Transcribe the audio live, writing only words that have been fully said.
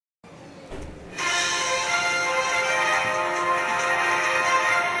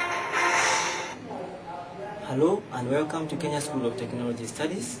Hello and welcome to Kenya School of Technology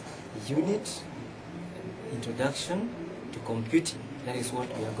Studies, Unit Introduction to Computing. That is what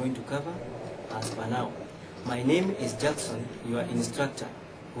we are going to cover as per now. My name is Jackson, your instructor.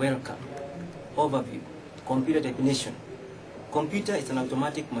 Welcome. Overview. Computer definition. Computer is an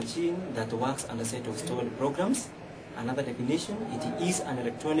automatic machine that works on a set of stored programs. Another definition, it is an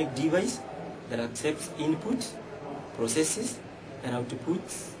electronic device that accepts input, processes, and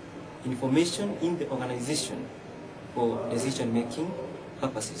outputs information in the organization for decision-making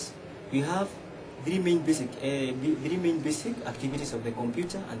purposes. We have three main basic activities of the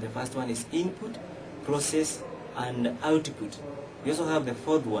computer, and the first one is input, process, and output. We also have the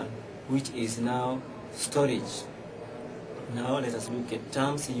fourth one, which is now storage. Now let us look at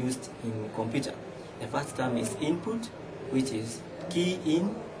terms used in computer. The first term is input, which is key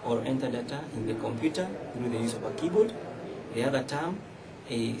in or enter data in the computer through the use of a keyboard. The other term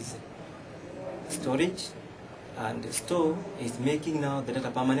is storage, and store is making now the data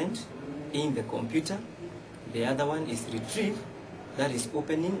permanent in the computer. The other one is retrieve, that is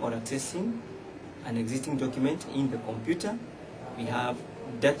opening or accessing an existing document in the computer. We have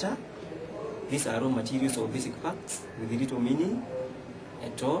data. These are raw materials or basic facts with little meaning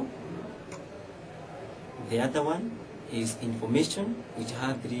at all. The other one is information, which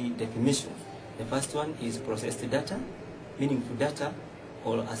have three definitions. The first one is processed data, meaningful data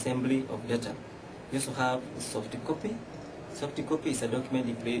or assembly of data. We also have soft copy. Soft copy is a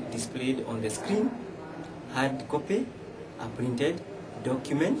document displayed on the screen. Hard copy, a printed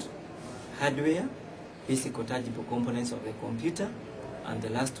document. Hardware, basic or tangible components of the computer. And the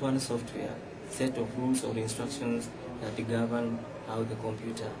last one, software, set of rules or instructions that govern how the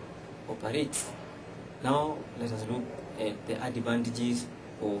computer operates. Now let us look at the advantages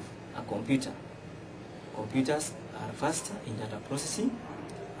of a computer. Computers are faster in data processing.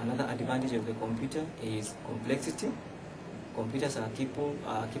 Another advantage of the computer is complexity. Computers are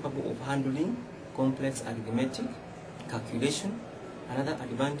capable of handling complex arithmetic calculation. Another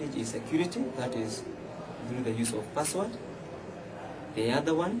advantage is security, that is through the use of password. The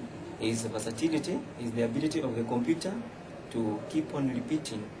other one is versatility, is the ability of the computer to keep on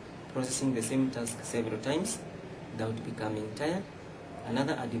repeating, processing the same task several times without becoming tired.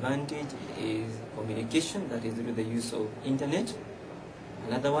 Another advantage is communication, that is through the use of internet.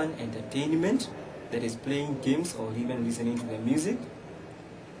 Another one, entertainment, that is playing games or even listening to the music.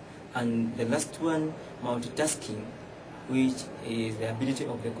 And the last one, multitasking, which is the ability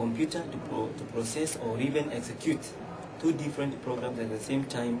of the computer to process or even execute two different programs at the same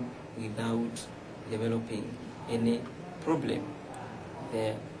time without developing any problem.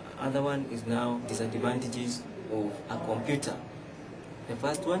 The other one is now disadvantages of a computer. The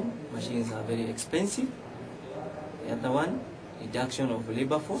first one, machines are very expensive. The other one, reduction of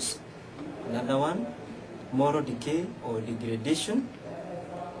labor force. Another one, moral decay or degradation,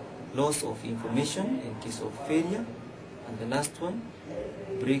 loss of information in case of failure. And the last one,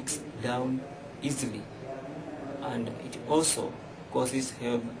 breaks down easily. And it also causes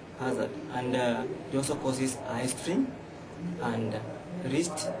health hazard, and it also causes eye strain and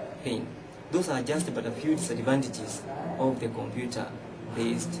wrist pain. Those are just but a few disadvantages of the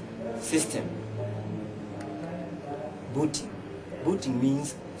computer-based system. Booting. Booting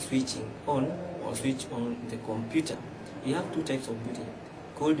means switching on or switch on the computer. We have two types of booting.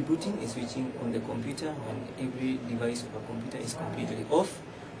 Cold booting is switching on the computer when every device of a computer is completely off.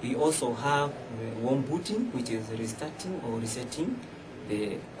 We also have warm booting, which is restarting or resetting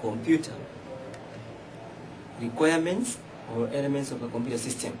the computer. Requirements or elements of a computer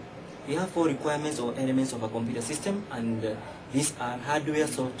system. We have four requirements or elements of a computer system, and these are hardware,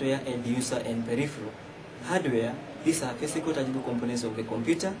 software, end user, and peripheral. Hardware, these are physical tangible components of the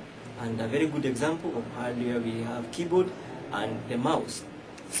computer, and a very good example of hardware, we have keyboard and the mouse.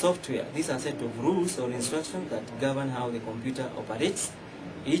 Software, these are a set of rules or instructions that govern how the computer operates,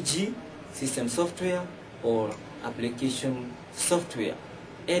 e.g. system software or application software.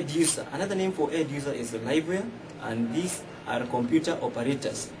 End user, another name for end user is liveware, and these are computer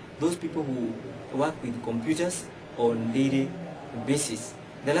operators, those people who work with computers on daily basis.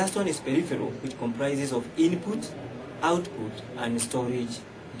 The last one is peripheral, which comprises of input, output, and storage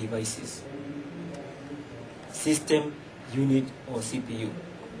devices. System unit or CPU.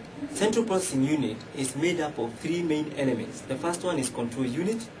 Central processing unit is made up of three main elements. The first one is control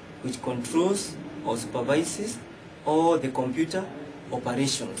unit, which controls or supervises all the computer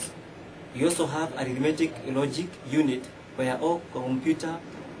operations. We also have arithmetic logic unit, where all computer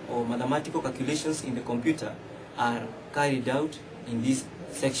or mathematical calculations in the computer are carried out in this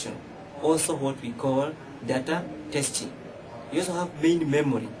section. Also what we call data testing. We also have main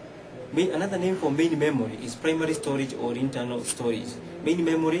memory. Another name for main memory is primary storage or internal storage. Main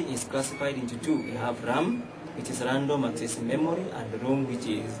memory is classified into two. We have RAM, which is random access memory, and ROM, which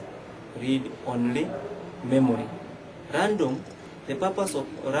is read-only memory. Random, the purpose of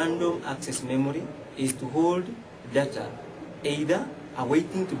random access memory is to hold data either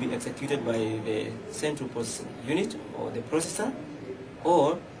awaiting to be executed by the central processing unit or the processor,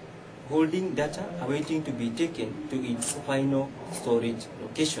 or holding data awaiting to be taken to its final storage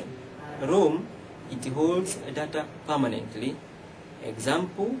location. ROM, it holds data permanently.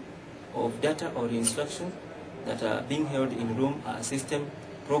 Example of data or instructions that are being held in ROM are system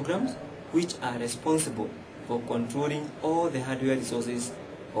programs, which are responsible for controlling all the hardware resources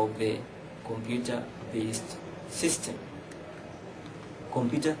of the computer-based system.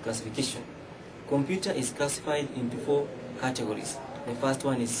 Computer classification. Computer is classified into four categories. The first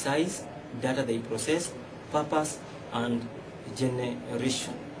one is size, data they process, purpose, and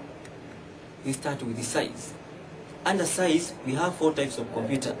generation. We start with the size. Under size, we have four types of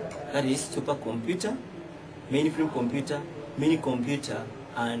computer. That is supercomputer, mainframe computer, mini computer,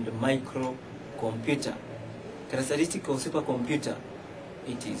 and microcomputer. Characteristic of supercomputer: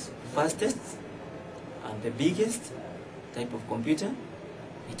 it is fastest and the biggest type of computer.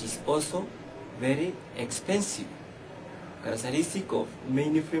 It is also very expensive. Characteristic of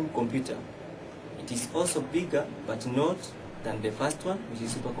mainframe computer: it is also bigger but not than the first one, which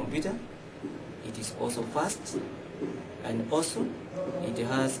is supercomputer. It is also fast, and also it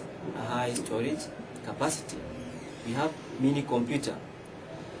has a high storage capacity. We have mini computer.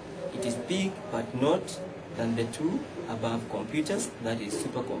 It is big but not than the two above computers, that is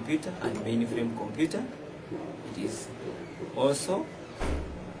supercomputer and mainframe computer. It is also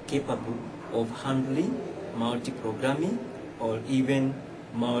capable of handling multi-programming or even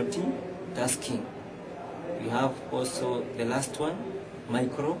multitasking. We have also the last one,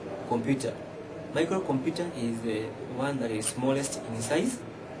 microcomputer. Microcomputer is the one that is smallest in size,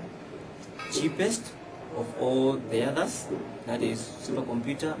 cheapest of all the others, that is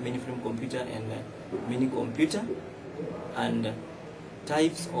supercomputer, mainframe computer, and mini computer. And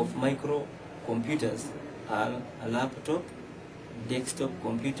types of microcomputers are a laptop, desktop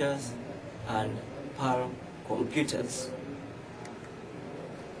computers, and PAL computers.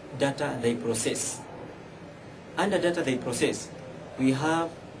 Data they process. Under data they process, we have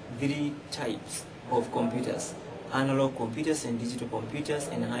three types of computers: analog computers and digital computers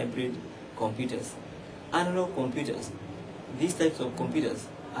and hybrid computers. Analog computers, these types of computers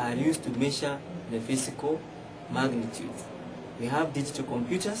are used to measure the physical magnitudes. We have digital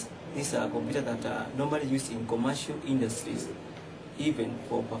computers. These are computers that are normally used in commercial industries, even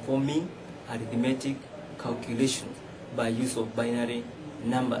for performing arithmetic calculations by use of binary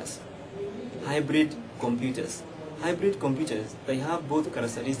numbers. Hybrid computers. Hybrid computers, they have both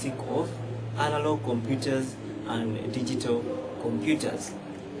characteristics of analog computers and digital computers.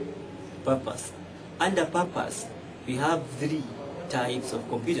 Purpose. Under purpose, we have three types of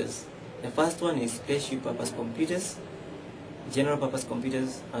computers. The first one is special purpose computers, general purpose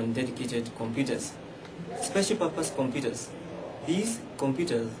computers, and dedicated computers. Special purpose computers. These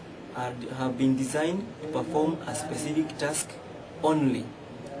computers have been designed to perform a specific task only.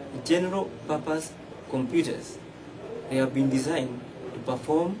 General purpose computers, they have been designed to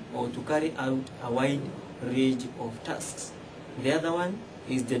perform or to carry out a wide range of tasks. The other one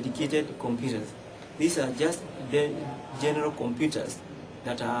is dedicated computers. These are just the general computers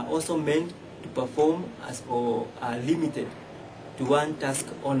that are also meant to perform or are limited to one task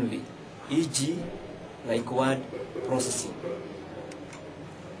only, e.g. like word processing.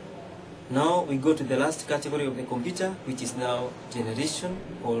 Now we go to the last category of the computer, which is now generation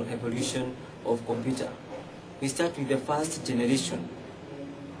or evolution of computer. We start with the first generation,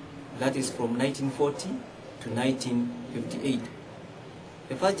 that is from 1940 to 1958.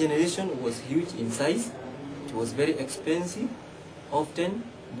 The first generation was huge in size, it was very expensive, often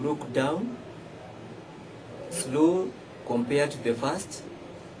broke down, slow compared to the first,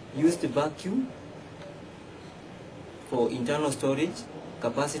 used vacuum for internal storage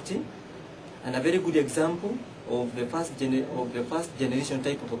capacity. And a very good example of the first generation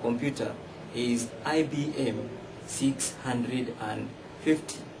type of a computer is IBM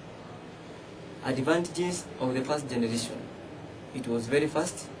 650. Advantages of the first generation: it was very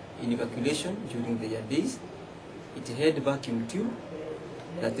fast in calculation during their days. It had vacuum tube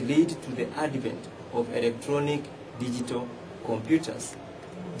that led to the advent of electronic digital computers.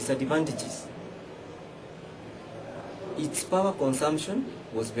 Disadvantages: its power consumption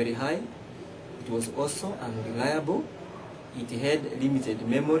was very high. It was also unreliable. It had limited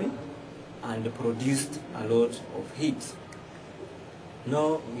memory and produced a lot of heat.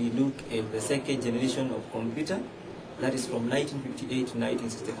 Now we look at the second generation of computer, that is from 1958 to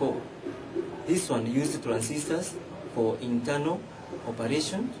 1964. This one used transistors for internal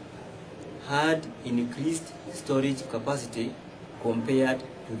operation, had increased storage capacity compared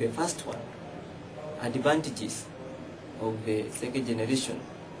to the first one. Advantages of the second generation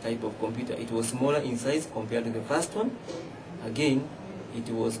type of computer: it was smaller in size compared to the first one. Again, it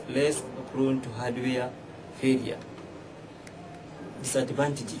was less prone to hardware failure.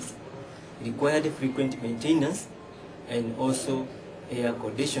 Disadvantages: it required frequent maintenance and also air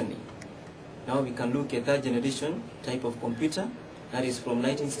conditioning. Now we can look at third generation type of computer, that is from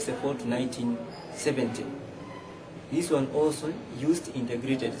 1964 to 1970. This one also used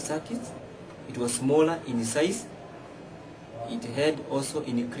integrated circuits. It was smaller in size. It had also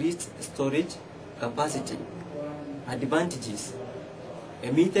increased storage capacity. Advantages: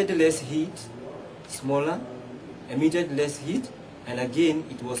 emitted less heat, smaller, emitted less heat, and again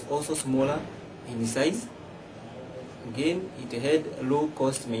it was also smaller in size. Again, it had low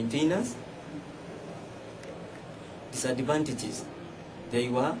cost maintenance. Disadvantages: they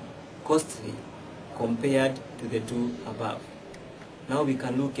were costly compared to the two above. Now we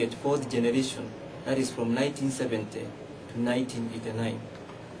can look at fourth generation, that is from 1970 to 1989.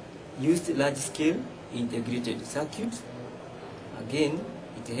 Used large-scale integrated circuits. Again,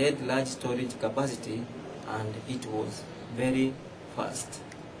 it had large storage capacity and it was very fast.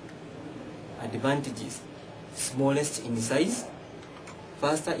 Advantages: smallest in size,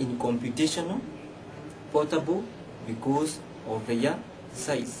 faster in computational, portable because of their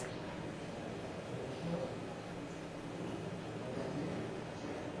size.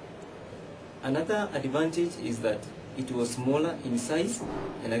 Another advantage is that it was smaller in size,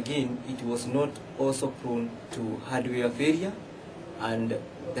 and again it was not also prone to hardware failure, and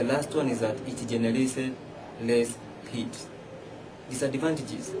the last one is that it generated less heat.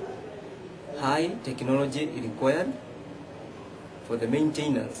 Disadvantages: high technology required for the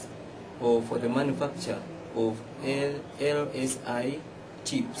maintenance or for the manufacture of LSI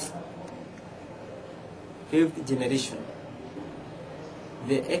chips. Fifth generation: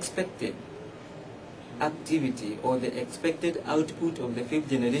 the expected activity or the expected output of the fifth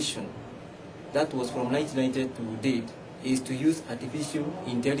generation, that was from 1990 to date, is to use artificial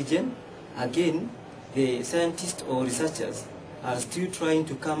intelligence. Again, the scientists or researchers are still trying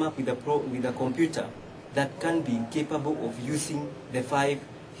to come up with a computer that can be capable of using the 5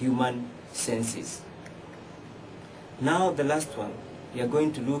 human senses. Now the last one, we are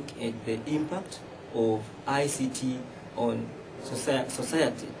going to look at the impact of ICT on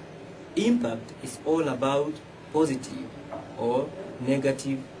society. Impact is all about positive or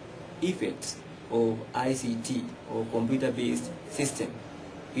negative effects of ICT or computer-based system.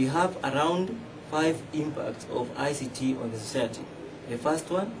 We have around 5 impacts of ICT on the society. The first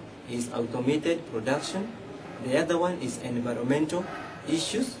one is automated production. The other one is environmental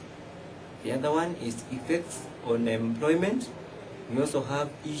issues. The other one is effects on employment. We also have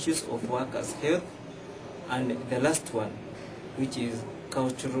issues of workers' health. And the last one, which is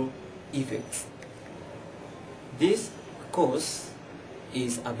cultural effects. This course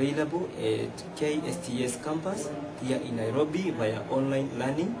is available at KSTS campus here in Nairobi via online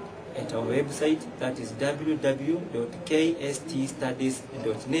learning at our website, that is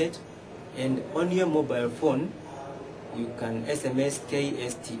www.kststudies.net, and on your mobile phone you can SMS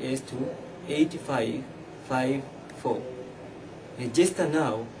KSTS to 8554. Register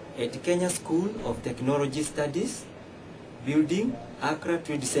now at Kenya School of Technology Studies, Building, Accra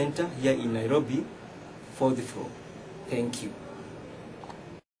Trade Center here in Nairobi, 4th floor. Thank you.